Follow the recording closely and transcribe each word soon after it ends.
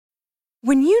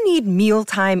When you need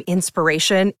mealtime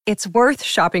inspiration, it's worth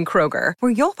shopping Kroger,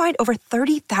 where you'll find over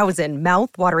 30,000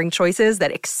 mouth-watering choices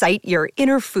that excite your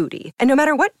inner foodie. And no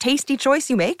matter what tasty choice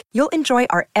you make, you'll enjoy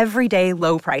our everyday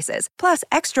low prices, plus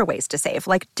extra ways to save,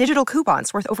 like digital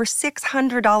coupons worth over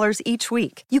 $600 each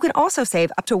week. You can also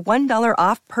save up to $1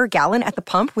 off per gallon at the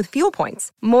pump with fuel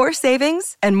points. More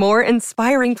savings and more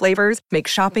inspiring flavors make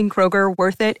shopping Kroger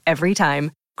worth it every time.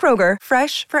 Kroger,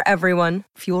 fresh for everyone.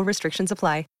 Fuel restrictions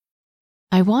apply.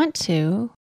 I want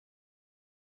to.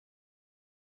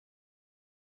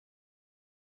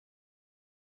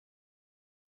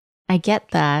 I get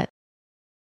that.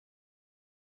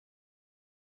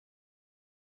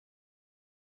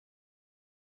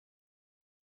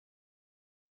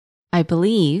 I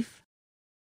believe.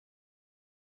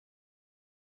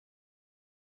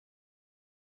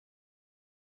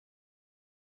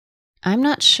 I'm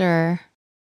not sure.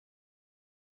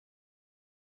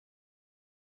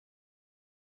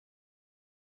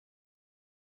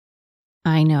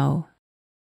 I know.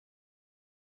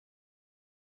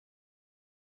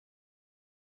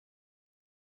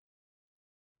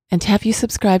 And have you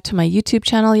subscribed to my YouTube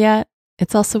channel yet?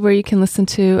 It's also where you can listen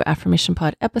to Affirmation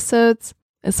Pod episodes,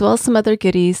 as well as some other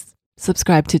goodies.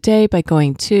 Subscribe today by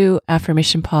going to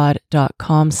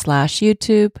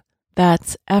affirmationpod.com/YouTube.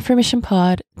 That's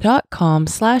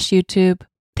affirmationpod.com/YouTube.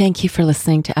 Thank you for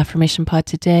listening to Affirmation Pod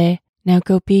today. Now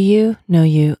go be you, know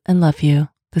you, and love you.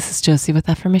 This is Josie with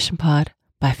Affirmation Pod.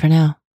 Bye for now.